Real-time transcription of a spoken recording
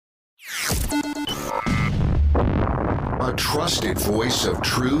a trusted voice of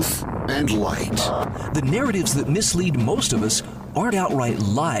truth and light. The narratives that mislead most of us aren't outright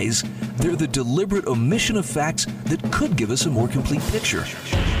lies. They're the deliberate omission of facts that could give us a more complete picture.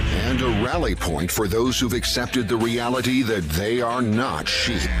 And a rally point for those who've accepted the reality that they are not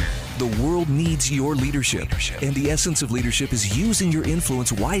sheep. The world needs your leadership, and the essence of leadership is using your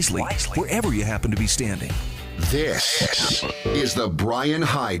influence wisely wherever you happen to be standing. This is the Bryan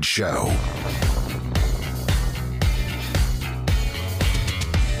Hyde Show.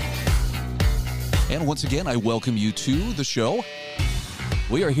 And once again, I welcome you to the show.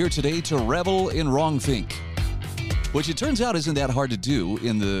 We are here today to revel in wrongthink, which it turns out isn't that hard to do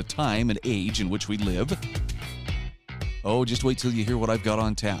in the time and age in which we live. Oh, just wait till you hear what I've got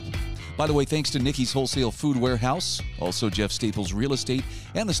on tap. By the way, thanks to Nikki's Wholesale Food Warehouse, also Jeff Staples Real Estate,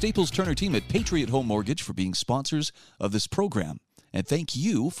 and the Staples Turner team at Patriot Home Mortgage for being sponsors of this program. And thank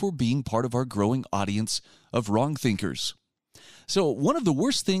you for being part of our growing audience of wrong thinkers. So one of the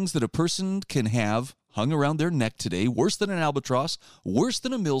worst things that a person can have hung around their neck today, worse than an albatross, worse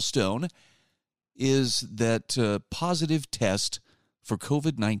than a millstone, is that positive test for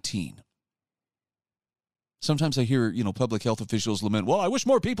COVID-19. Sometimes I hear, public health officials lament, well, I wish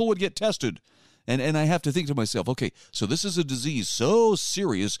more people would get tested. And I have to think to myself, okay, so this is a disease so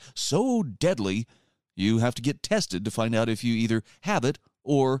serious, so deadly, you have to get tested to find out if you either have it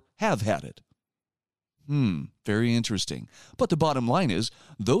or have had it. Very interesting. But the bottom line is,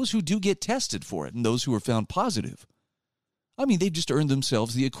 those who do get tested for it and those who are found positive, they've just earned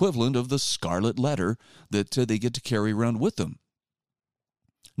themselves the equivalent of the scarlet letter that they get to carry around with them.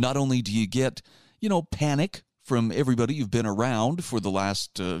 Not only do you get, panic from everybody you've been around for the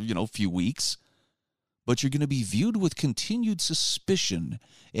last, few weeks, but you're going to be viewed with continued suspicion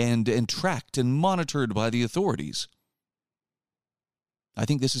and tracked and monitored by the authorities. I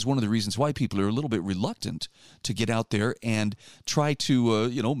think this is one of the reasons why people are a little bit reluctant to get out there and try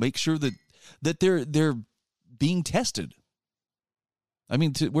to, make sure that they're being tested.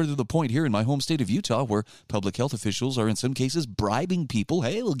 We're to the point here in my home state of Utah where public health officials are in some cases bribing people.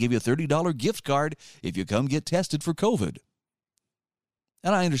 Hey, we'll give you a $30 gift card if you come get tested for COVID.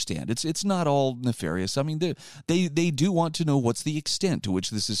 And I understand it's not all nefarious. They do want to know what's the extent to which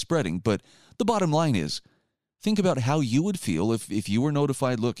this is spreading. But the bottom line is, think about how you would feel if you were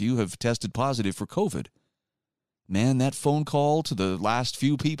notified, look, you have tested positive for COVID. Man, that phone call to the last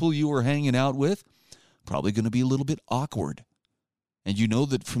few people you were hanging out with, probably going to be a little bit awkward. And you know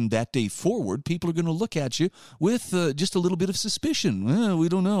that from that day forward, people are going to look at you with just a little bit of suspicion. We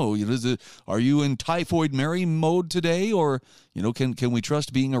don't know. Are you in Typhoid Mary mode today? Or, can we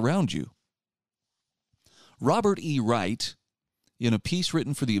trust being around you? Robert E. Wright, in a piece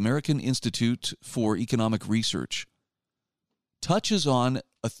written for the American Institute for Economic Research, touches on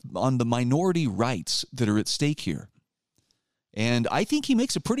the minority rights that are at stake here. And I think he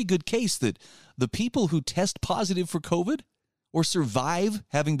makes a pretty good case that the people who test positive for COVID or survive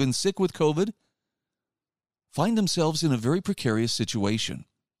having been sick with COVID find themselves in a very precarious situation.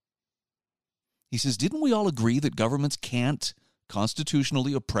 He says, didn't we all agree that governments can't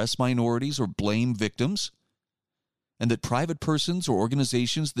constitutionally oppress minorities or blame victims? And that private persons or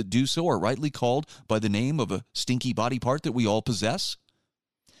organizations that do so are rightly called by the name of a stinky body part that we all possess?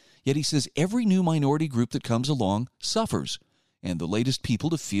 Yet he says every new minority group that comes along suffers, and the latest people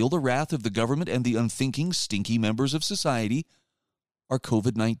to feel the wrath of the government and the unthinking, stinky members of society are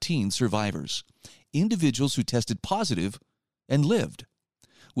COVID-19 survivors, individuals who tested positive and lived.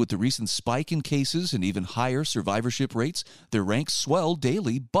 With the recent spike in cases and even higher survivorship rates, their ranks swell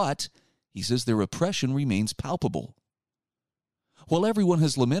daily, but he says their oppression remains palpable. While everyone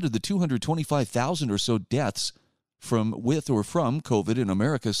has lamented the 225,000 or so deaths with or from COVID in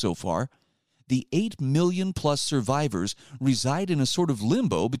America so far, the 8 million plus survivors reside in a sort of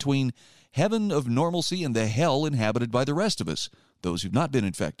limbo between heaven of normalcy and the hell inhabited by the rest of us, those who've not been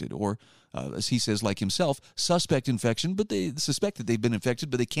infected, or, as he says, like himself, suspect infection, but they suspect that they've been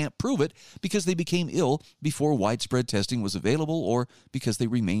infected, but they can't prove it because they became ill before widespread testing was available, or because they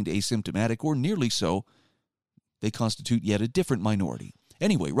remained asymptomatic, or nearly so. They constitute yet a different minority.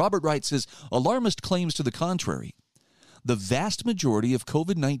 Anyway, Robert Wright says, alarmist claims to the contrary. The vast majority of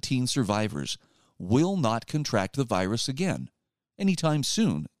COVID-19 survivors will not contract the virus again, anytime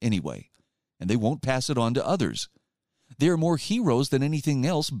soon anyway, and they won't pass it on to others. They are more heroes than anything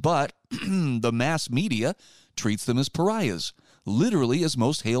else, but the mass media treats them as pariahs, literally, as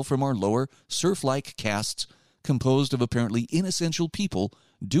most hail from our lower serf-like castes composed of apparently inessential people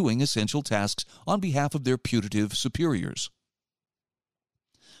doing essential tasks on behalf of their putative superiors.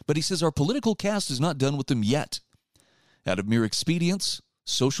 But he says our political caste is not done with them yet. Out of mere expedience,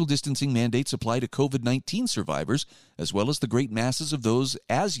 social distancing mandates apply to COVID-19 survivors, as well as the great masses of those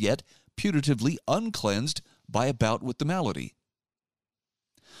as yet putatively uncleansed by a bout with the malady.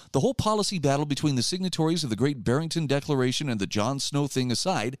 The whole policy battle between the signatories of the Great Barrington Declaration and the Jon Snow thing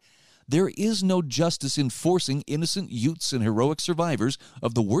aside, there is no justice in forcing innocent youths and heroic survivors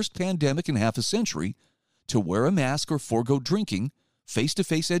of the worst pandemic in half a century to wear a mask or forego drinking,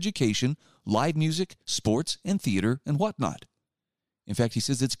 face-to-face education, live music, sports, and theater, and whatnot. In fact, he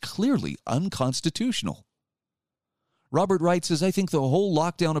says it's clearly unconstitutional. Robert Wright says, I think the whole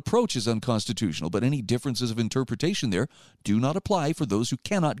lockdown approach is unconstitutional, but any differences of interpretation there do not apply for those who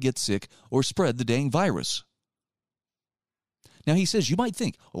cannot get sick or spread the dang virus. Now, he says, you might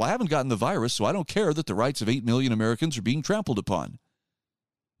think, well, I haven't gotten the virus, so I don't care that the rights of 8 million Americans are being trampled upon.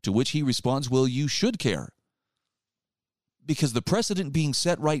 To which he responds, well, you should care. Because the precedent being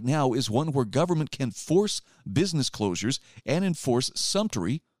set right now is one where government can force business closures and enforce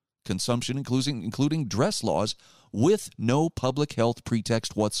sumptuary consumption, including dress laws, with no public health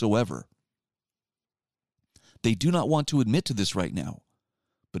pretext whatsoever. They do not want to admit to this right now,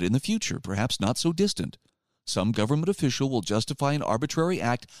 but in the future, perhaps not so distant, some government official will justify an arbitrary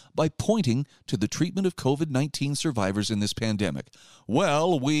act by pointing to the treatment of COVID-19 survivors in this pandemic.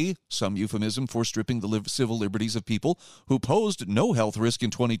 Well, some euphemism for stripping the civil liberties of people who posed no health risk in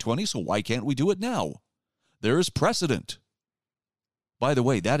 2020, so why can't we do it now? There is precedent. By the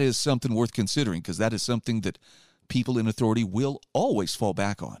way, that is something worth considering, because that is something that people in authority will always fall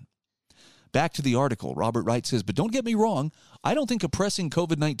back on. Back to the article, Robert Wright says, but don't get me wrong, I don't think oppressing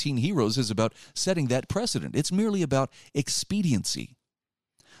COVID-19 heroes is about setting that precedent. It's merely about expediency.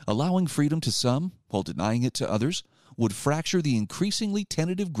 Allowing freedom to some while denying it to others would fracture the increasingly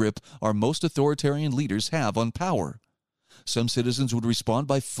tentative grip our most authoritarian leaders have on power. Some citizens would respond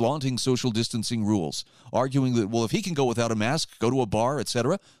by flaunting social distancing rules, arguing that, well, if he can go without a mask, go to a bar,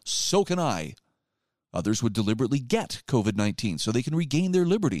 etc., so can I. Others would deliberately get COVID-19 so they can regain their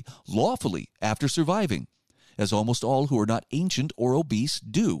liberty lawfully after surviving, as almost all who are not ancient or obese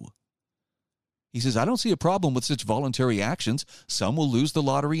do. He says, I don't see a problem with such voluntary actions. Some will lose the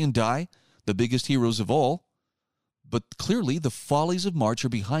lottery and die, the biggest heroes of all. But clearly the follies of March are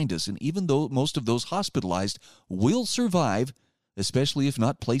behind us, and even though most of those hospitalized will survive, especially if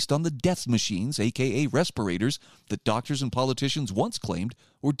not placed on the death machines, aka respirators, that doctors and politicians once claimed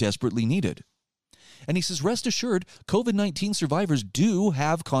were desperately needed. And he says, rest assured, COVID-19 survivors do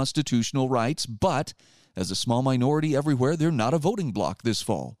have constitutional rights, but as a small minority everywhere, they're not a voting bloc this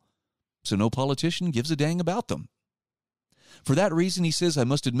fall. So no politician gives a dang about them. For that reason, he says, I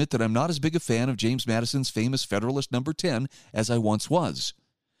must admit that I'm not as big a fan of James Madison's famous Federalist Number 10 as I once was.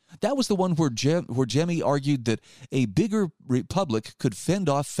 That was the one where Jemmy argued that a bigger republic could fend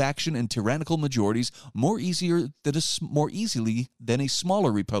off faction and tyrannical majorities more easily than a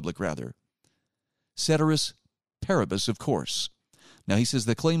smaller republic, rather. Ceteris paribus, of course. Now, he says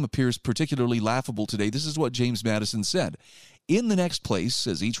the claim appears particularly laughable today. This is what James Madison said. In the next place,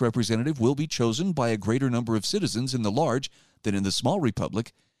 as each representative will be chosen by a greater number of citizens in the large than in the small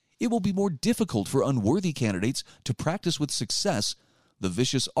republic, it will be more difficult for unworthy candidates to practice with success the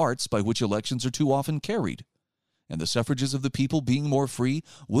vicious arts by which elections are too often carried. And the suffrages of the people, being more free,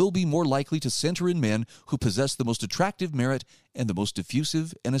 will be more likely to center in men who possess the most attractive merit and the most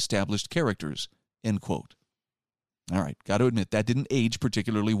diffusive and established characters. End quote. All right, got to admit, that didn't age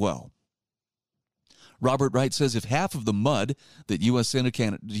particularly well. Robert Wright says if half of the mud that U.S.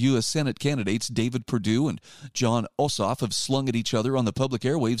 Senate candidates David Perdue and John Ossoff have slung at each other on the public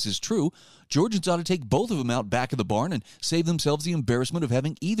airwaves is true, Georgians ought to take both of them out back of the barn and save themselves the embarrassment of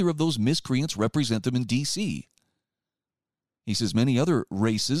having either of those miscreants represent them in D.C. He says many other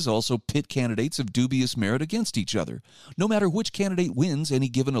races also pit candidates of dubious merit against each other. No matter which candidate wins any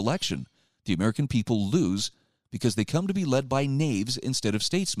given election, the American people lose because they come to be led by knaves instead of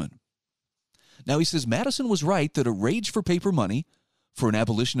statesmen. Now, he says Madison was right that a rage for paper money, for an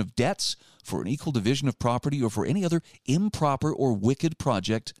abolition of debts, for an equal division of property, or for any other improper or wicked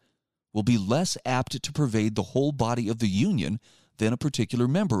project will be less apt to pervade the whole body of the Union than a particular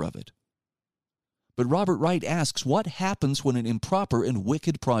member of it. But Robert Wright asks, what happens when an improper and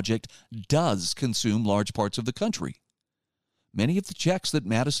wicked project does consume large parts of the country? Many of the checks that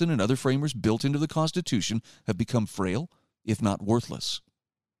Madison and other framers built into the Constitution have become frail, if not worthless.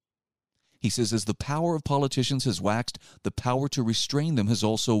 He says, as the power of politicians has waxed, the power to restrain them has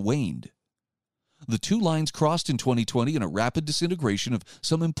also waned. The two lines crossed in 2020 and a rapid disintegration of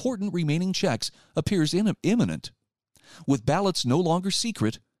some important remaining checks appears imminent. With ballots no longer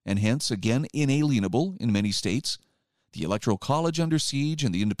secret, and hence again inalienable in many states, the Electoral College under siege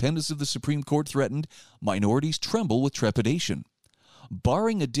and the independence of the Supreme Court threatened, minorities tremble with trepidation.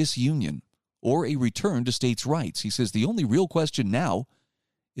 barring a disunion or a return to states' rights. He says the only real question now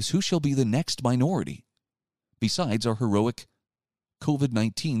is who shall be the next minority, besides our heroic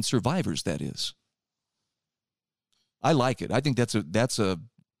COVID-19 survivors, that is. I like it. I think that's a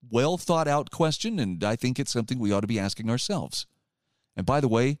well thought out question, and I think it's something we ought to be asking ourselves. And by the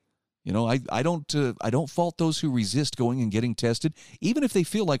way, I don't fault those who resist going and getting tested, even if they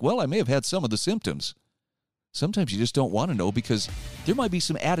feel like, well, I may have had some of the symptoms. Sometimes you just don't want to know because there might be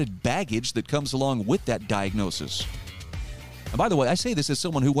some added baggage that comes along with that diagnosis. And by the way, I say this as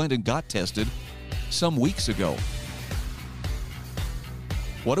someone who went and got tested some weeks ago.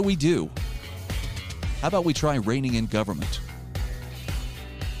 What do we do? How about we try reining in government?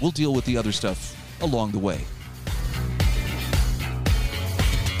 We'll deal with the other stuff along the way.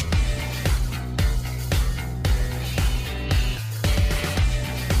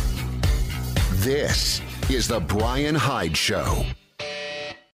 This is the Bryan Hyde Show.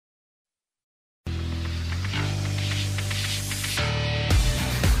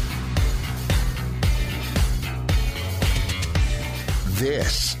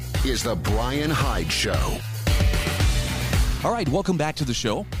 This is the Bryan Hyde Show. All right, welcome back to the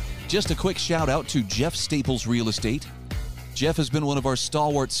show. Just a quick shout out to Jeff Staples Real Estate. Jeff has been one of our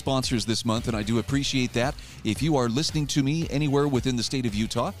stalwart sponsors this month, and I do appreciate that. If you are listening to me anywhere within the state of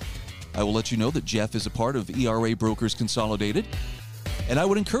Utah, I will let you know that Jeff is a part of ERA Brokers Consolidated. And I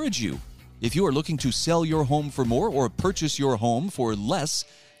would encourage you, if you are looking to sell your home for more or purchase your home for less,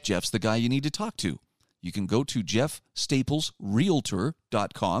 Jeff's the guy you need to talk to. You can go to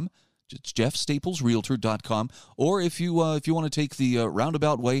jeffstaplesrealtor.com. It's jeffstaplesrealtor.com. Or if you want to take the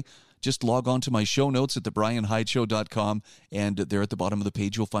roundabout way, just log on to my show notes at thebryanhydeshow.com, and there at the bottom of the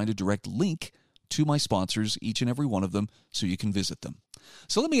page you'll find a direct link to my sponsors, each and every one of them, so you can visit them.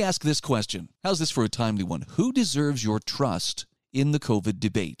 So let me ask this question. How's this for a timely one? Who deserves your trust in the COVID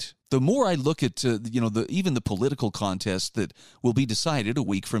debate? The more I look at even the political contest that will be decided a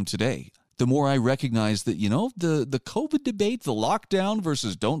week from today, the more I recognize that, the COVID debate, the lockdown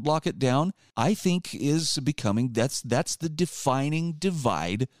versus don't lock it down, I think is becoming, that's the defining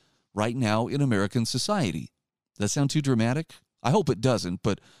divide right now in American society. Does that sound too dramatic? I hope it doesn't,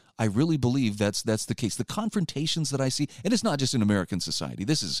 but I really believe that's the case. The confrontations that I see, and it's not just in American society.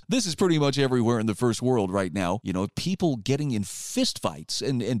 This is pretty much everywhere in the first world right now. People getting in fistfights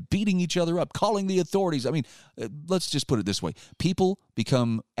and beating each other up, calling the authorities. I mean, let's just put it this way. People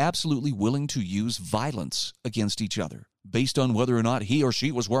become absolutely willing to use violence against each other based on whether or not he or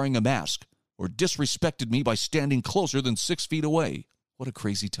she was wearing a mask or disrespected me by standing closer than 6 feet away. What a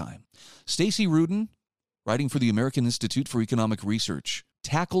crazy time. Stacey Rudin, writing for the American Institute for Economic Research,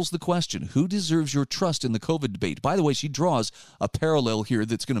 tackles the question, who deserves your trust in the COVID debate? By the way, she draws a parallel here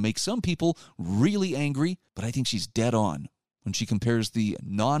that's going to make some people really angry, but I think she's dead on when she compares the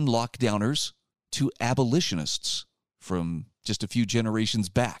non-lockdowners to abolitionists from just a few generations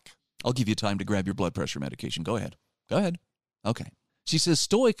back. I'll give you time to grab your blood pressure medication. Go ahead. Okay. She says,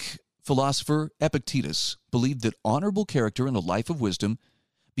 Stoic philosopher Epictetus believed that honorable character and a life of wisdom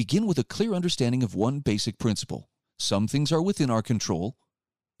begin with a clear understanding of one basic principle. Some things are within our control,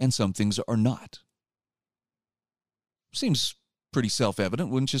 and some things are not. Seems pretty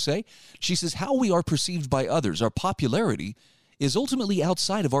self-evident, wouldn't you say? She says, how we are perceived by others, our popularity, is ultimately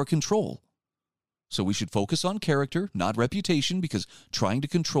outside of our control. So we should focus on character, not reputation, because trying to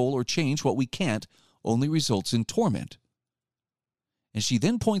control or change what we can't only results in torment. And she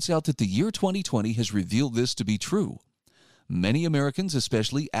then points out that the year 2020 has revealed this to be true. Many Americans,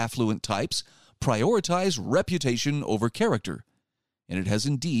 especially affluent types, prioritize reputation over character, and it has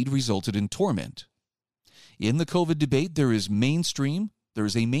indeed resulted in torment. In the COVID debate, there is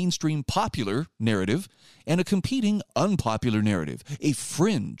a mainstream popular narrative and a competing unpopular narrative, a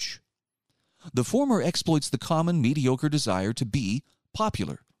fringe. The former exploits the common mediocre desire to be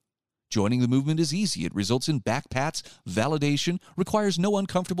popular. Joining the movement is easy. It results in backpats, validation, requires no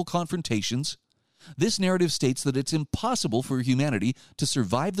uncomfortable confrontations. This narrative states that it's impossible for humanity to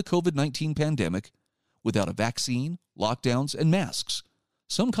survive the COVID-19 pandemic without a vaccine, lockdowns, and masks,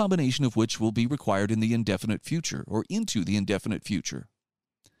 some combination of which will be required in the indefinite future or into the indefinite future.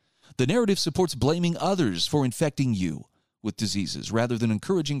 The narrative supports blaming others for infecting you with diseases rather than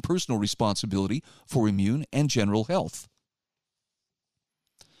encouraging personal responsibility for immune and general health.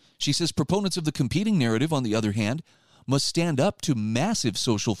 She says proponents of the competing narrative, on the other hand, must stand up to massive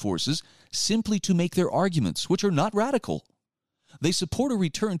social forces simply to make their arguments, which are not radical. They support a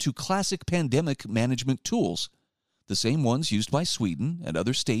return to classic pandemic management tools, the same ones used by Sweden and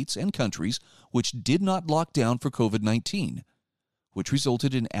other states and countries which did not lock down for COVID-19, which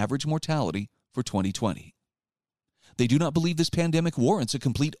resulted in average mortality for 2020. They do not believe this pandemic warrants a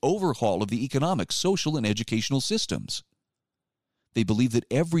complete overhaul of the economic, social, and educational systems. They believe that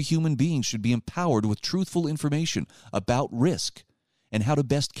every human being should be empowered with truthful information about risk and how to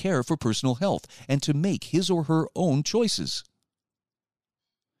best care for personal health and to make his or her own choices.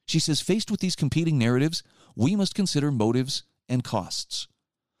 She says, faced with these competing narratives, we must consider motives and costs.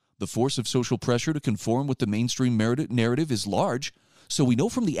 The force of social pressure to conform with the mainstream narrative is large, so we know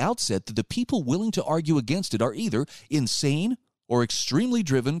from the outset that the people willing to argue against it are either insane or extremely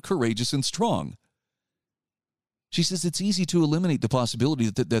driven, courageous, and strong. She says it's easy to eliminate the possibility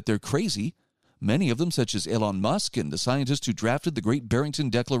that they're crazy. Many of them, such as Elon Musk and the scientists who drafted the Great Barrington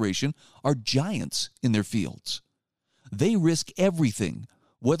Declaration, are giants in their fields. They risk everything,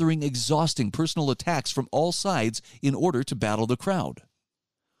 weathering exhausting personal attacks from all sides in order to battle the crowd.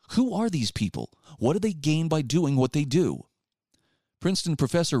 Who are these people? What do they gain by doing what they do? Princeton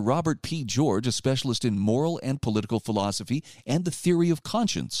professor Robert P. George, a specialist in moral and political philosophy and the theory of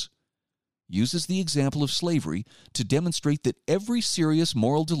conscience, uses the example of slavery to demonstrate that every serious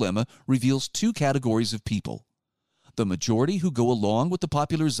moral dilemma reveals two categories of people: the majority who go along with the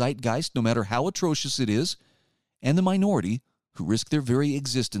popular zeitgeist no matter how atrocious it is, and the minority who risk their very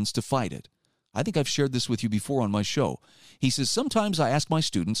existence to fight it. I think I've shared this with you before on my show. He says, sometimes I ask my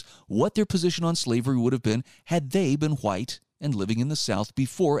students what their position on slavery would have been had they been white and living in the South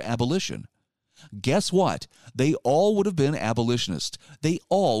before abolition. Guess what? They all would have been abolitionists. They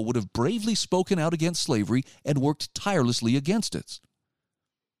all would have bravely spoken out against slavery and worked tirelessly against it.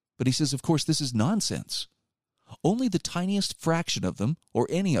 But he says, of course, this is nonsense. Only the tiniest fraction of them, or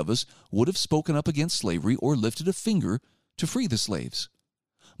any of us, would have spoken up against slavery or lifted a finger to free the slaves.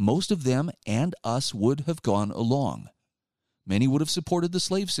 Most of them and us would have gone along. Many would have supported the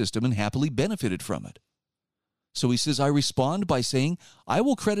slave system and happily benefited from it. So he says, I respond by saying, I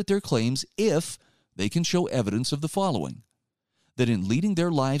will credit their claims if they can show evidence of the following: that in leading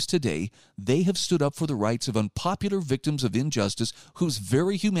their lives today, they have stood up for the rights of unpopular victims of injustice whose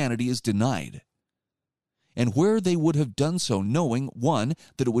very humanity is denied. And where they would have done so knowing, 1,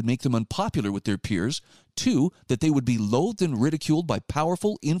 that it would make them unpopular with their peers, 2, that they would be loathed and ridiculed by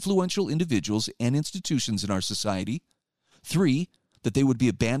powerful, influential individuals and institutions in our society, 3, that they would be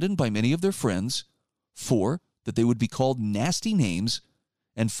abandoned by many of their friends, 4, that they would be called nasty names,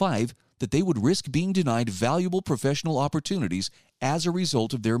 and 5, that they would risk being denied valuable professional opportunities as a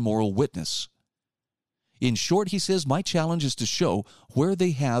result of their moral witness. In short, he says, my challenge is to show where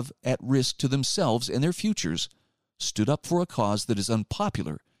they have, at risk to themselves and their futures, stood up for a cause that is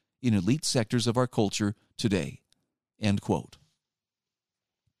unpopular in elite sectors of our culture today. End quote.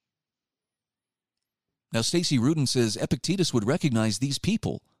 Now, Stacy Rudin says Epictetus would recognize these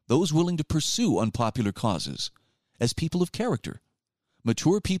people, those willing to pursue unpopular causes, as people of character,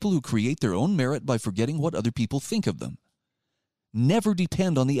 mature people who create their own merit by forgetting what other people think of them. Never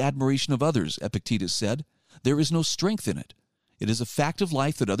depend on the admiration of others, Epictetus said. There is no strength in it. It is a fact of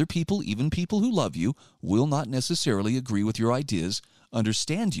life that other people, even people who love you, will not necessarily agree with your ideas,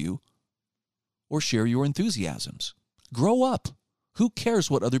 understand you, or share your enthusiasms. Grow up. Who cares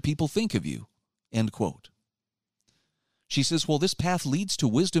what other people think of you? End quote. She says, while this path leads to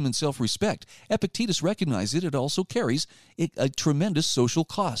wisdom and self-respect, Epictetus recognizes it also carries a tremendous social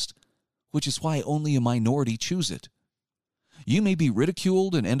cost, which is why only a minority choose it. You may be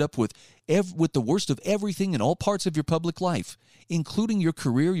ridiculed and end up with the worst of everything in all parts of your public life, including your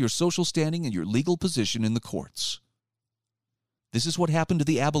career, your social standing, and your legal position in the courts. This is what happened to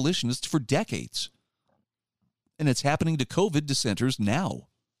the abolitionists for decades. And it's happening to COVID dissenters now.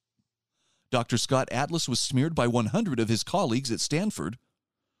 Dr. Scott Atlas was smeared by 100 of his colleagues at Stanford,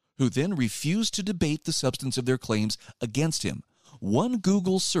 who then refused to debate the substance of their claims against him. One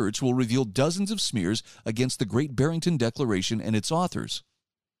Google search will reveal dozens of smears against the Great Barrington Declaration and its authors.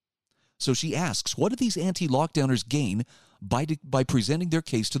 So she asks, what do these anti-lockdowners gain by presenting their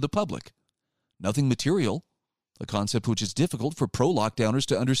case to the public? Nothing material, a concept which is difficult for pro-lockdowners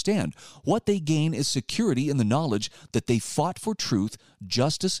to understand. What they gain is security in the knowledge that they fought for truth,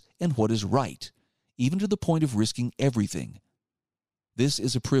 justice, and what is right, even to the point of risking everything. This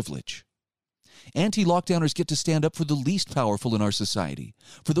is a privilege. Anti-lockdowners get to stand up for the least powerful in our society,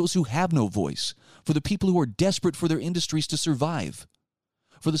 for those who have no voice, for the people who are desperate for their industries to survive,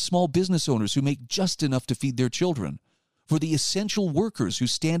 for the small business owners who make just enough to feed their children, for the essential workers who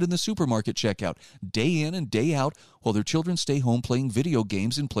stand in the supermarket checkout day in and day out while their children stay home playing video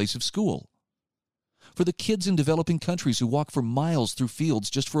games in place of school, for the kids in developing countries who walk for miles through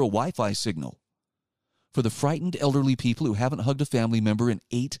fields just for a Wi-Fi signal, for the frightened elderly people who haven't hugged a family member in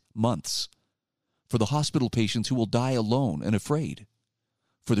 8 months, for the hospital patients who will die alone and afraid,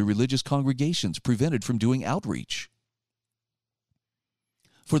 for the religious congregations prevented from doing outreach.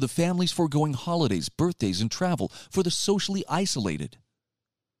 for the families foregoing holidays, birthdays, and travel, for the socially isolated,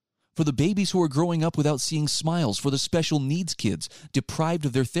 for the babies who are growing up without seeing smiles, for the special needs kids deprived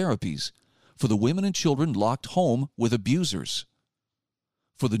of their therapies, for the women and children locked home with abusers,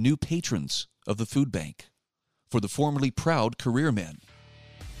 for the new patrons of the food bank, for the formerly proud career men,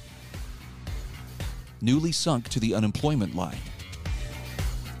 newly sunk to the unemployment line,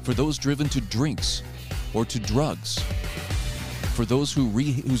 for those driven to drinks or to drugs, for those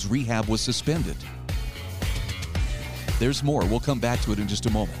whose rehab was suspended. There's more. We'll come back to it in just a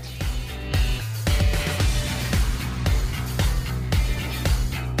moment.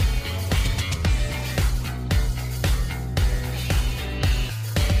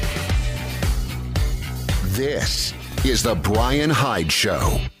 This is the Bryan Hyde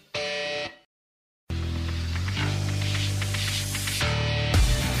Show.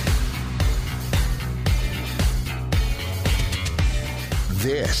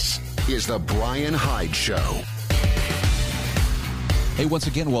 This is the Bryan Hyde Show. Hey, once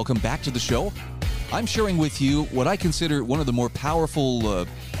again, welcome back to the show. I'm sharing with you what I consider one of the more powerful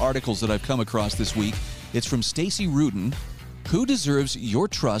articles that I've come across this week. It's from Stacey Rudin. Who deserves your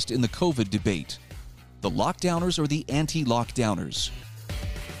trust in the COVID debate? The lockdowners or the anti-lockdowners?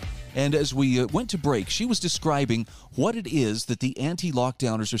 And as we went to break, she was describing what it is that the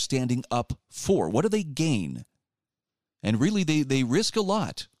anti-lockdowners are standing up for. What do they gain? And really, they risk a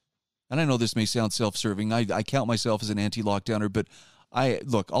lot. And I know this may sound self-serving. I count myself as an anti-lockdowner, but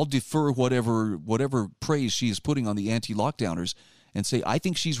I'll defer whatever praise she is putting on the anti-lockdowners and say, I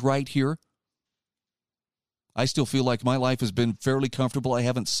think she's right here. I still feel like my life has been fairly comfortable. I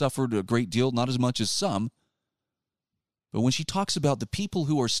haven't suffered a great deal, not as much as some. But when she talks about the people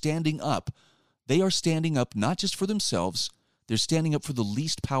who are standing up, they are standing up not just for themselves. They're standing up for the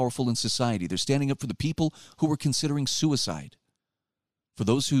least powerful in society. They're standing up for the people who are considering suicide, for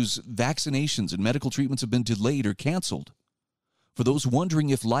those whose vaccinations and medical treatments have been delayed or canceled, for those wondering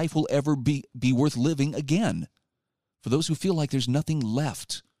if life will ever be worth living again, for those who feel like there's nothing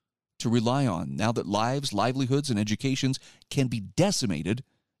left to rely on now that lives, livelihoods, and educations can be decimated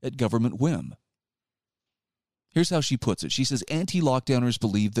at government whim. Here's how she puts it. She says, anti-lockdowners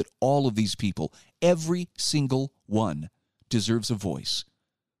believe that all of these people, every single one, deserves a voice,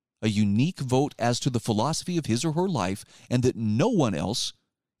 a unique vote as to the philosophy of his or her life, and that no one else,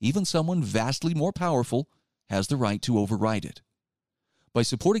 even someone vastly more powerful, has the right to override it. By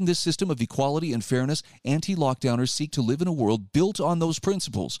supporting this system of equality and fairness, anti-lockdowners seek to live in a world built on those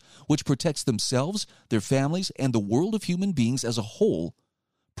principles, which protects themselves, their families, and the world of human beings as a whole,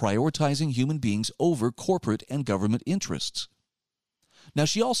 prioritizing human beings over corporate and government interests. Now,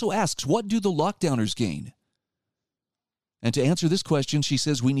 she also asks, what do the lockdowners gain? And to answer this question, she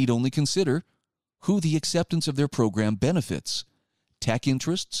says we need only consider who the acceptance of their program benefits: tech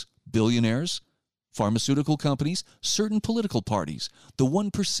interests, billionaires, pharmaceutical companies, certain political parties, the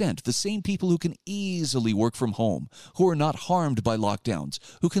 1%, the same people who can easily work from home, who are not harmed by lockdowns,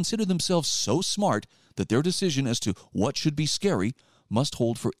 who consider themselves so smart that their decision as to what should be scary must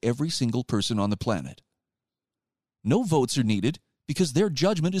hold for every single person on the planet. No votes are needed because their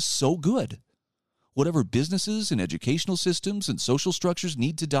judgment is so good. Whatever businesses and educational systems and social structures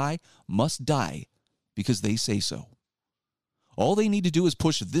need to die must die because they say so. All they need to do is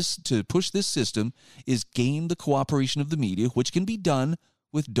push this system is gain the cooperation of the media, which can be done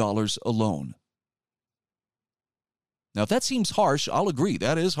with dollars alone. Now, if that seems harsh, I'll agree.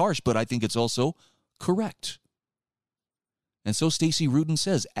 That is harsh, but I think it's also correct. And so Stacey Rudin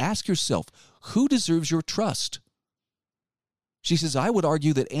says, ask yourself, who deserves your trust? She says, I would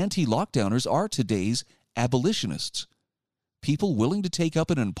argue that anti-lockdowners are today's abolitionists, people willing to take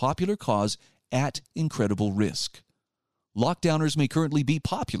up an unpopular cause at incredible risk. Lockdowners may currently be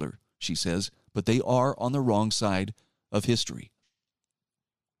popular, she says, but they are on the wrong side of history.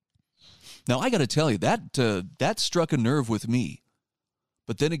 Now, I got to tell you, that struck a nerve with me.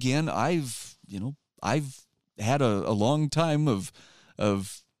 But then again, I've had a long time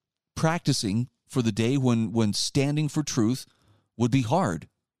of practicing for the day when standing for truth would be hard.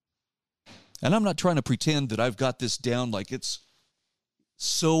 And I'm not trying to pretend that I've got this down like it's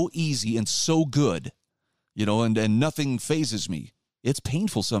so easy and so good, and nothing phases me. It's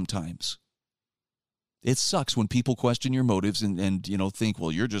painful sometimes. It sucks when people question your motives and think,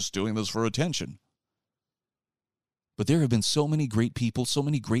 well, you're just doing this for attention. But there have been so many great people, so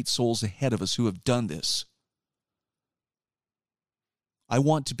many great souls ahead of us who have done this. I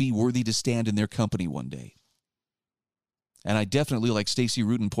want to be worthy to stand in their company one day. And I definitely, like Stacey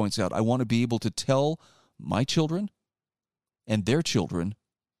Rudin points out, I want to be able to tell my children and their children,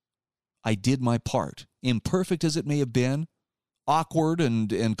 I did my part. Imperfect as it may have been, awkward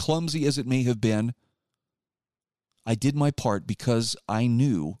and clumsy as it may have been, I did my part because I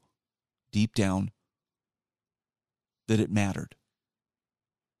knew deep down that it mattered.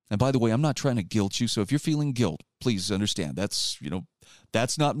 And by the way, I'm not trying to guilt you, so if you're feeling guilt, please understand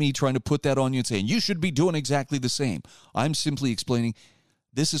that's not me trying to put that on you and saying you should be doing exactly the same. I'm simply explaining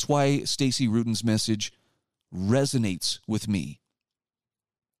this is why Stacey Rudin's message resonates with me.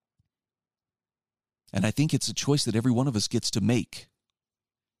 And I think it's a choice that every one of us gets to make.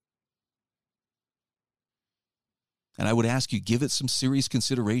 And I would ask you, give it some serious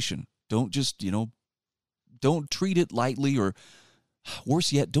consideration. Don't just, don't treat it lightly, or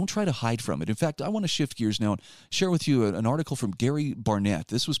worse yet, don't try to hide from it. In fact, I want to shift gears now and share with you an article from Gary Barnett.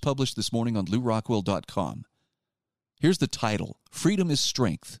 This was published this morning on LouRockwell.com. Here's the title: Freedom is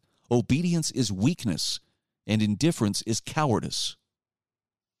Strength, Obedience is Weakness, and Indifference is Cowardice.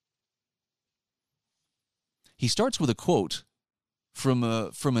 He starts with a quote from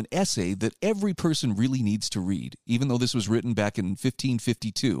an essay that every person really needs to read, even though this was written back in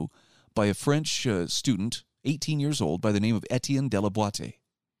 1552 by a French student, 18 years old, by the name of Etienne de la Boite.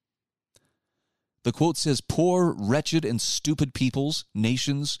 The quote says, "Poor, wretched, and stupid peoples,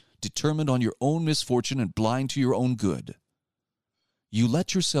 nations, determined on your own misfortune and blind to your own good. You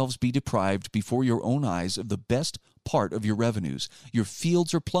let yourselves be deprived before your own eyes of the best part of your revenues. Your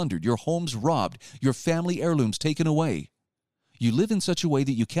fields are plundered, your homes robbed, your family heirlooms taken away. You live in such a way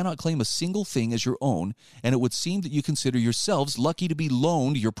that you cannot claim a single thing as your own, and it would seem that you consider yourselves lucky to be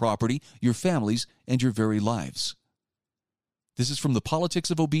loaned your property, your families, and your very lives." This is from The Politics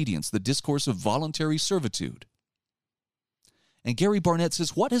of Obedience, the Discourse of Voluntary Servitude. And Gary Barnett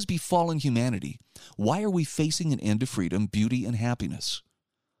says, what has befallen humanity? Why are we facing an end to freedom, beauty, and happiness?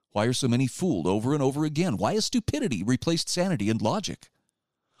 Why are so many fooled over and over again? Why has stupidity replaced sanity and logic?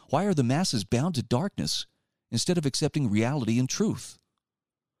 Why are the masses bound to darkness instead of accepting reality and truth?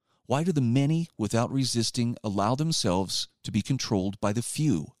 Why do the many, without resisting, allow themselves to be controlled by the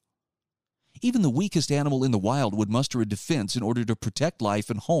few? Even the weakest animal in the wild would muster a defense in order to protect life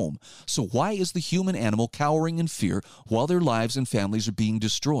and home. So why is the human animal cowering in fear while their lives and families are being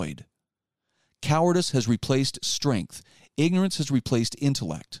destroyed? Cowardice has replaced strength. Ignorance has replaced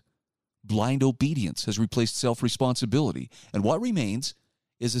intellect. Blind obedience has replaced self-responsibility. And what remains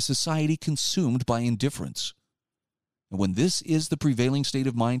is a society consumed by indifference. And when this is the prevailing state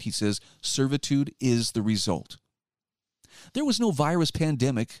of mind, he says, servitude is the result. There was no virus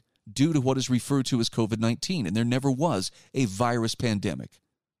pandemic due to what is referred to as COVID-19, and there never was a virus pandemic.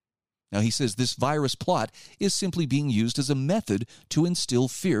 Now, he says this virus plot is simply being used as a method to instill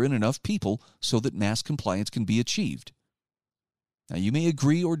fear in enough people so that mass compliance can be achieved. Now, you may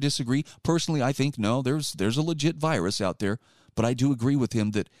agree or disagree. Personally, I think, no, there's a legit virus out there, but I do agree with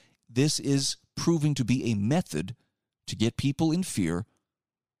him that this is proving to be a method to get people in fear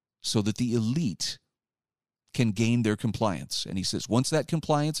so that the elite can gain their compliance. And he says once that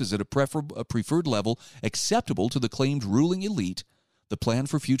compliance is at a preferred level acceptable to the claimed ruling elite, the plan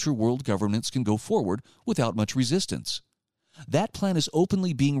for future world governance can go forward without much resistance. That plan is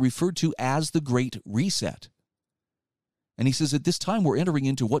openly being referred to as the Great Reset. And he says at this time we're entering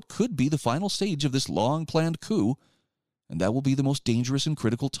into what could be the final stage of this long-planned coup, and that will be the most dangerous and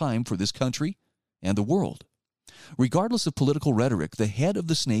critical time for this country and the world. Regardless of political rhetoric, the head of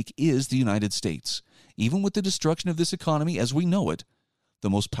the snake is the United States. Even with the destruction of this economy as we know it, the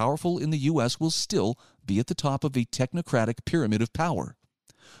most powerful in the U.S. will still be at the top of a technocratic pyramid of power.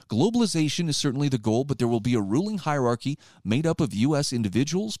 Globalization is certainly the goal, but there will be a ruling hierarchy made up of U.S.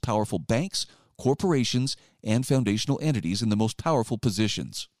 individuals, powerful banks, corporations, and foundational entities in the most powerful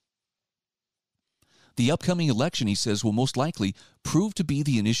positions. The upcoming election, he says, will most likely prove to be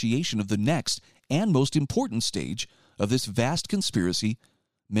the initiation of the next and most important stage of this vast conspiracy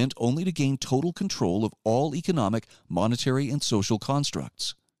meant only to gain total control of all economic, monetary, and social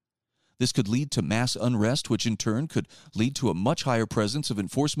constructs. This could lead to mass unrest, which in turn could lead to a much higher presence of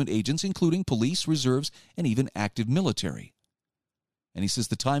enforcement agents, including police, reserves, and even active military. And he says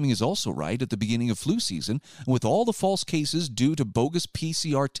the timing is also right at the beginning of flu season, and with all the false cases due to bogus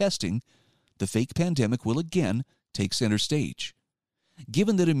PCR testing, the fake pandemic will again take center stage.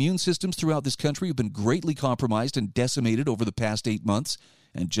 Given that immune systems throughout this country have been greatly compromised and decimated over the past 8 months,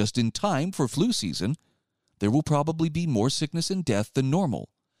 and just in time for flu season, there will probably be more sickness and death than normal.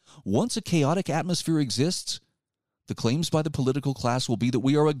 Once a chaotic atmosphere exists, the claims by the political class will be that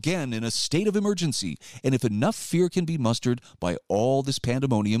we are again in a state of emergency, and if enough fear can be mustered by all this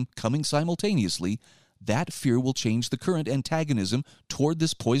pandemonium coming simultaneously, that fear will change the current antagonism toward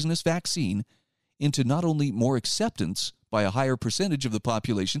this poisonous vaccine into not only more acceptance by a higher percentage of the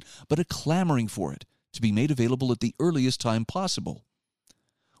population, but a clamoring for it to be made available at the earliest time possible.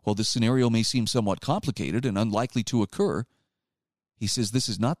 While this scenario may seem somewhat complicated and unlikely to occur, he says this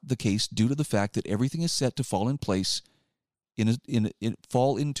is not the case due to the fact that everything is set to fall into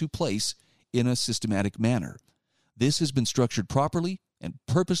place in a systematic manner. This has been structured properly and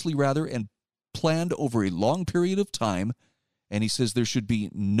purposely and planned over a long period of time, and he says there should be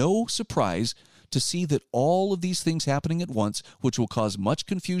no surprise to see that all of these things happening at once, which will cause much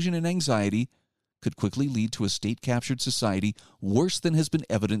confusion and anxiety, could quickly lead to a state-captured society worse than has been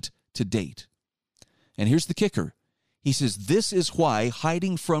evident to date. And here's the kicker. He says this is why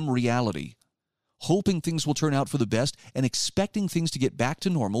hiding from reality, hoping things will turn out for the best, and expecting things to get back to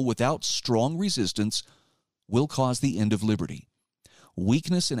normal without strong resistance will cause the end of liberty.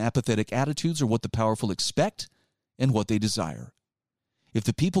 Weakness and apathetic attitudes are what the powerful expect and what they desire. If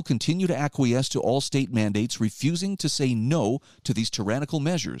the people continue to acquiesce to all state mandates, refusing to say no to these tyrannical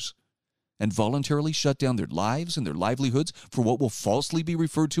measures, and voluntarily shut down their lives and their livelihoods for what will falsely be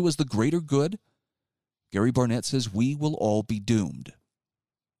referred to as the greater good, Gary Barnett says we will all be doomed.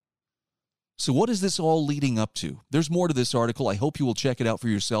 So what is this all leading up to? There's more to this article. I hope you will check it out for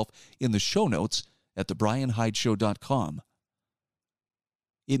yourself in the show notes at thebryanhydeshow.com.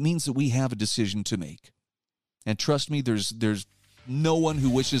 It means that we have a decision to make. And trust me, there's no one who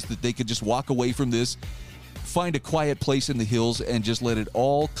wishes that they could just walk away from this, find a quiet place in the hills, and just let it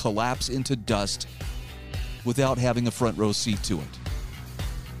all collapse into dust without having a front row seat to it.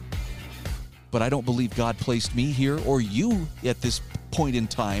 But I don't believe God placed me here or you at this point in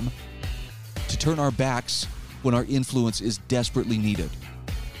time to turn our backs when our influence is desperately needed.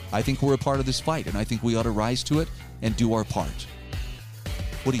 I think we're a part of this fight, and I think we ought to rise to it and do our part.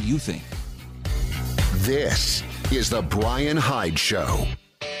 What do you think? This is the Bryan Hyde Show.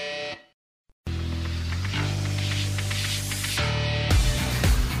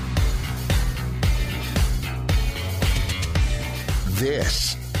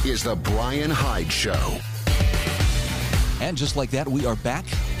 This is the Bryan Hyde Show. And just like that, we are back.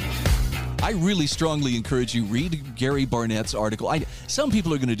 I really strongly encourage you, read Gary Barnett's article. Some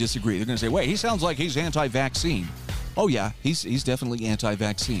people are going to disagree. They're going to say, wait, he sounds like he's anti-vaccine. Oh, yeah, he's definitely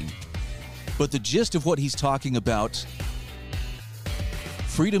anti-vaccine. But the gist of what he's talking about,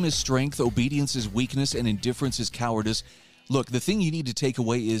 freedom is strength, obedience is weakness, and indifference is cowardice. Look, the thing you need to take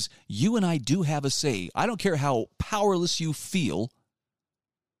away is you and I do have a say. I don't care how powerless you feel.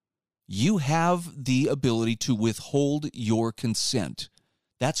 You have the ability to withhold your consent.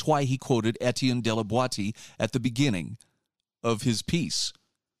 That's why he quoted Etienne de la Boétie at the beginning of his piece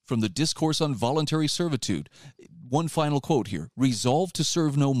from the Discourse on Voluntary Servitude. One final quote here. Resolve to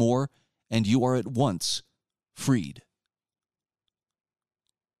serve no more, and you are at once freed.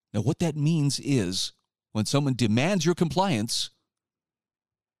 Now, what that means is when someone demands your compliance,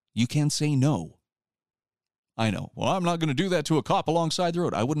 you can say no. I know. Well, I'm not going to do that to a cop alongside the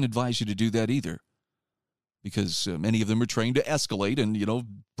road. I wouldn't advise you to do that either, because many of them are trained to escalate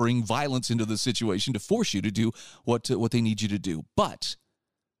and, bring violence into the situation to force you to do what they need you to do. But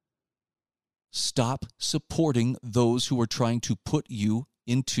stop supporting those who are trying to put you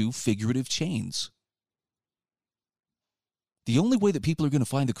into figurative chains. The only way that people are going to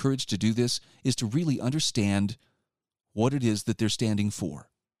find the courage to do this is to really understand what it is that they're standing for.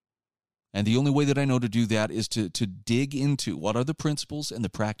 And the only way that I know to do that is to dig into what are the principles and the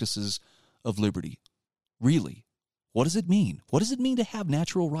practices of liberty. Really, what does it mean? What does it mean to have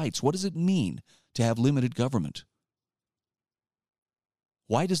natural rights? What does it mean to have limited government?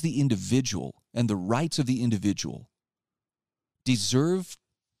 Why does the individual and the rights of the individual deserve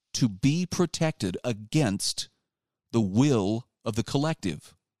to be protected against the will of the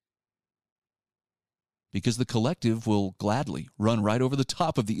collective? Because the collective will gladly run right over the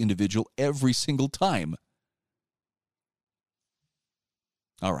top of the individual every single time.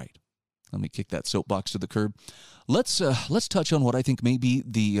 All right, let me kick that soapbox to the curb. Let's touch on what I think may be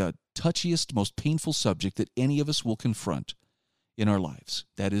the touchiest, most painful subject that any of us will confront in our lives.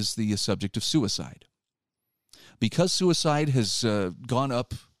 That is the subject of suicide. Because suicide has gone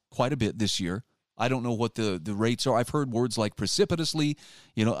up quite a bit this year, I don't know what the rates are. I've heard words like precipitously.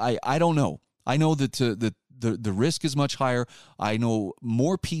 I don't know. I know that the risk is much higher. I know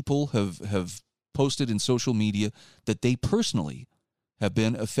more people have posted in social media that they personally have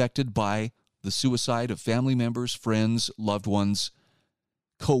been affected by the suicide of family members, friends, loved ones,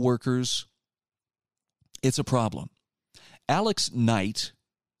 co-workers. It's a problem. Alex Knight,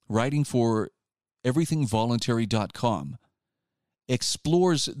 writing for everythingvoluntary.com,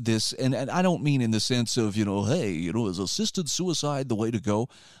 explores this, and I don't mean in the sense of, hey, is assisted suicide the way to go?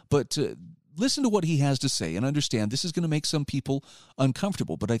 But listen to what he has to say and understand this is going to make some people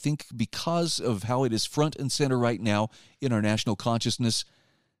uncomfortable. But I think because of how it is front and center right now in our national consciousness,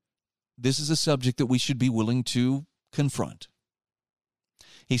 this is a subject that we should be willing to confront.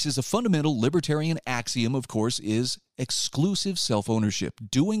 He says a fundamental libertarian axiom, of course, is exclusive self-ownership,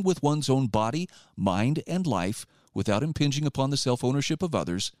 doing with one's own body, mind, and life without impinging upon the self-ownership of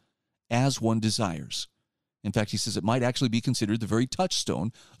others as one desires. In fact, he says it might actually be considered the very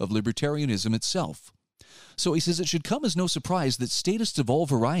touchstone of libertarianism itself. So he says it should come as no surprise that statists of all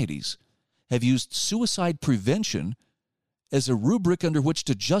varieties have used suicide prevention as a rubric under which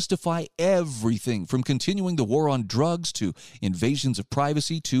to justify everything from continuing the war on drugs to invasions of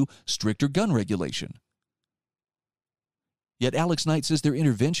privacy to stricter gun regulation. Yet Alex Knight says their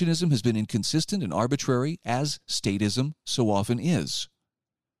interventionism has been inconsistent and arbitrary, as statism so often is.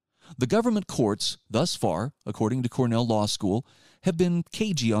 The government courts, thus far, according to Cornell Law School, have been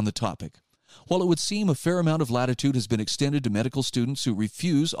cagey on the topic. While it would seem a fair amount of latitude has been extended to medical students who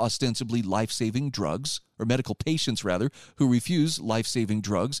refuse ostensibly life-saving drugs, or medical patients, rather, who refuse life-saving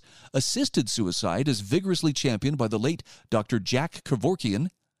drugs, assisted suicide, as vigorously championed by the late Dr. Jack Kevorkian,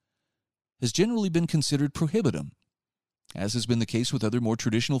 has generally been considered prohibitum, as has been the case with other more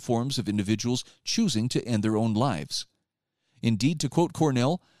traditional forms of individuals choosing to end their own lives. Indeed, to quote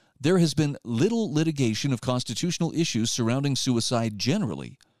Cornell, there has been little litigation of constitutional issues surrounding suicide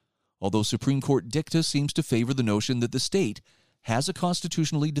generally, although Supreme Court dicta seems to favor the notion that the state has a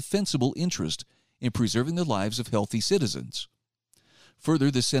constitutionally defensible interest in preserving the lives of healthy citizens. Further,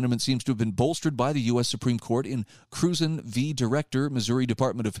 this sentiment seems to have been bolstered by the U.S. Supreme Court in Cruzen v. Director, Missouri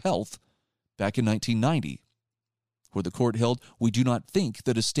Department of Health, back in 1990, where the court held, "We do not think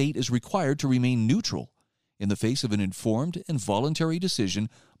that a state is required to remain neutral in the face of an informed and voluntary decision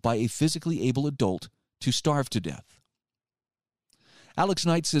by a physically able adult to starve to death." Alex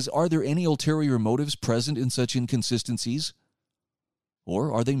Knight says, are there any ulterior motives present in such inconsistencies?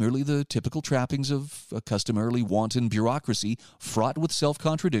 Or are they merely the typical trappings of a customarily wanton bureaucracy fraught with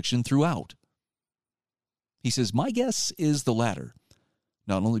self-contradiction throughout? He says, my guess is the latter,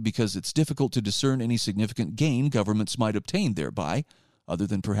 not only because it's difficult to discern any significant gain governments might obtain thereby, other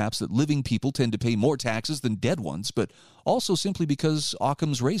than perhaps that living people tend to pay more taxes than dead ones, but also simply because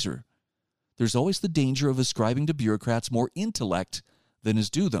Occam's razor. There's always the danger of ascribing to bureaucrats more intellect than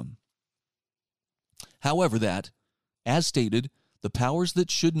is due them. However, that, as stated, the powers that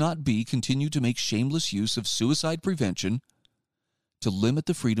should not be continue to make shameless use of suicide prevention to limit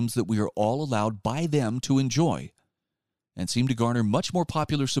the freedoms that we are all allowed by them to enjoy, and seem to garner much more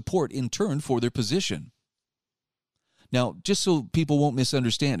popular support in turn for their position. Now, just so people won't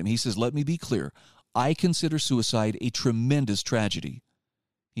misunderstand him, he says, let me be clear. I consider suicide a tremendous tragedy.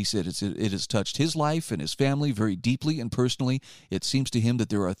 He said it has touched his life and his family very deeply and personally. It seems to him that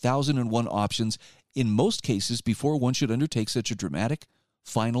there are 1,001 options in most cases before one should undertake such a dramatic,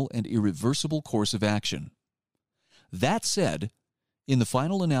 final, and irreversible course of action. That said, in the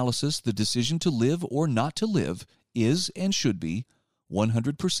final analysis, the decision to live or not to live is and should be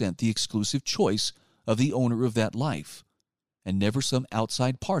 100% the exclusive choice of the owner of that life, and never some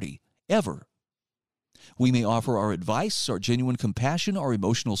outside party, ever. We may offer our advice, our genuine compassion, our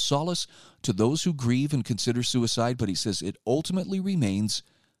emotional solace to those who grieve and consider suicide, but he says it ultimately remains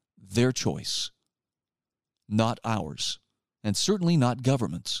their choice, not ours, and certainly not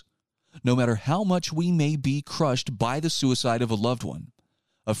government's. No matter how much we may be crushed by the suicide of a loved one,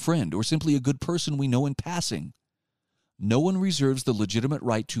 a friend, or simply a good person we know in passing, no one reserves the legitimate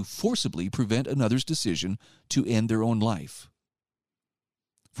right to forcibly prevent another's decision to end their own life.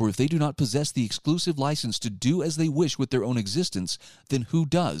 For if they do not possess the exclusive license to do as they wish with their own existence, then who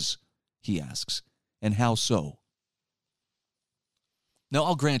does, he asks, and how so? Now,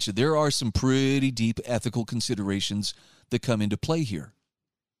 I'll grant you, there are some pretty deep ethical considerations that come into play here.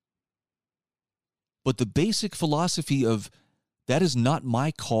 But the basic philosophy of, that is not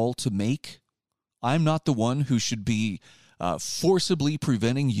my call to make, I'm not the one who should be forcibly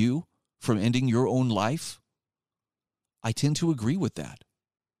preventing you from ending your own life, I tend to agree with that.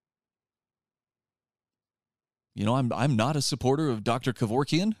 You know, I'm not a supporter of Dr.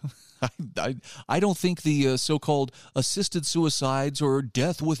 Kevorkian. I don't think the so-called assisted suicides or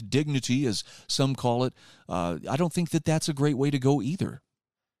death with dignity, as some call it, I don't think that that's a great way to go either.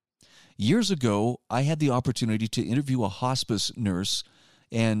 Years ago, I had the opportunity to interview a hospice nurse,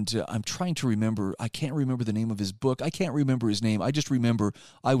 and I'm trying to remember, I can't remember the name of his book. I can't remember his name. I just remember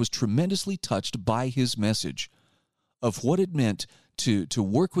I was tremendously touched by his message of what it meant to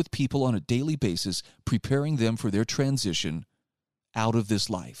work with people on a daily basis, preparing them for their transition out of this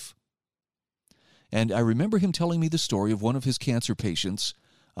life. And I remember him telling me the story of one of his cancer patients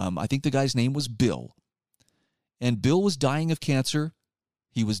I think the guy's name was Bill. And Bill was dying of cancer.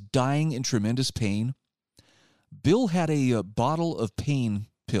 He was dying in tremendous pain. Bill had a bottle of pain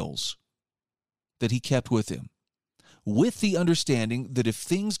pills that he kept with him, with the understanding that if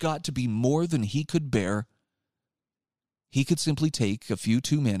things got to be more than he could bear, he could simply take a few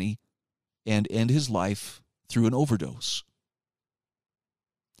too many and end his life through an overdose.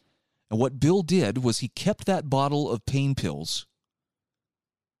 And what Bill did was he kept that bottle of pain pills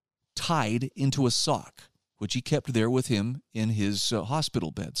tied into a sock, which he kept there with him in his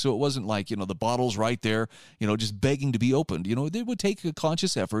hospital bed. So it wasn't like, the bottle's right there, just begging to be opened. They would take a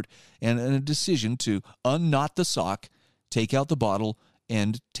conscious effort and a decision to unknot the sock, take out the bottle,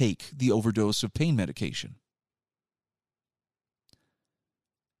 and take the overdose of pain medication.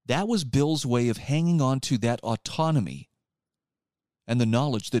 That was Bill's way of hanging on to that autonomy and the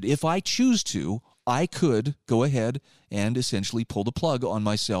knowledge that if I choose to, I could go ahead and essentially pull the plug on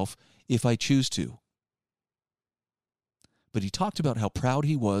myself if I choose to. But he talked about how proud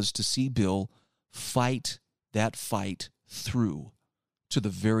he was to see Bill fight that fight through to the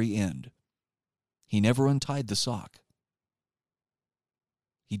very end. He never untied the sock.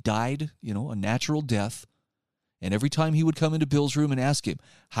 He died, a natural death. And every time he would come into Bill's room and ask him,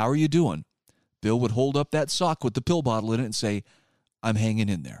 "How are you doing?" Bill would hold up that sock with the pill bottle in it and say, "I'm hanging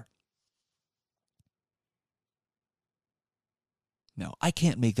in there." Now, I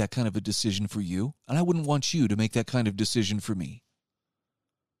can't make that kind of a decision for you, and I wouldn't want you to make that kind of decision for me.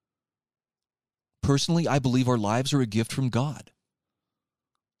 Personally, I believe our lives are a gift from God.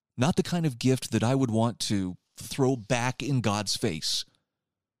 Not the kind of gift that I would want to throw back in God's face.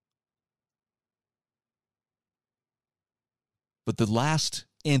 But the last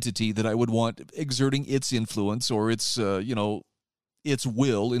entity that I would want exerting its influence or its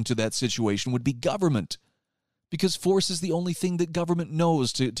will into that situation would be government. Because force is the only thing that government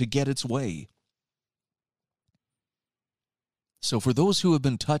knows to get its way. So for those who have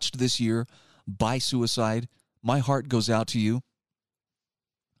been touched this year by suicide, my heart goes out to you.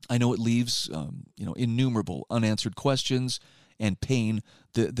 I know it leaves, innumerable unanswered questions and pain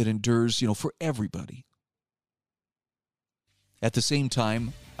that endures, for everybody. At the same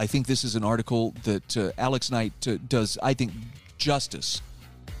time, I think this is an article that Alex Knight does, I think, justice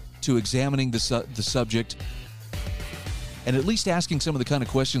to examining the subject and at least asking some of the kind of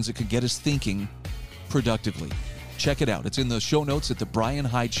questions that could get us thinking productively. Check it out. It's in the show notes at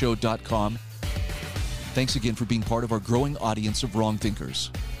thebryanhydeshow.com. Thanks again for being part of our growing audience of wrong thinkers.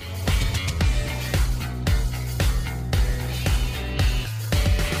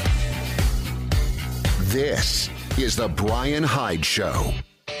 This is The Bryan Hyde Show.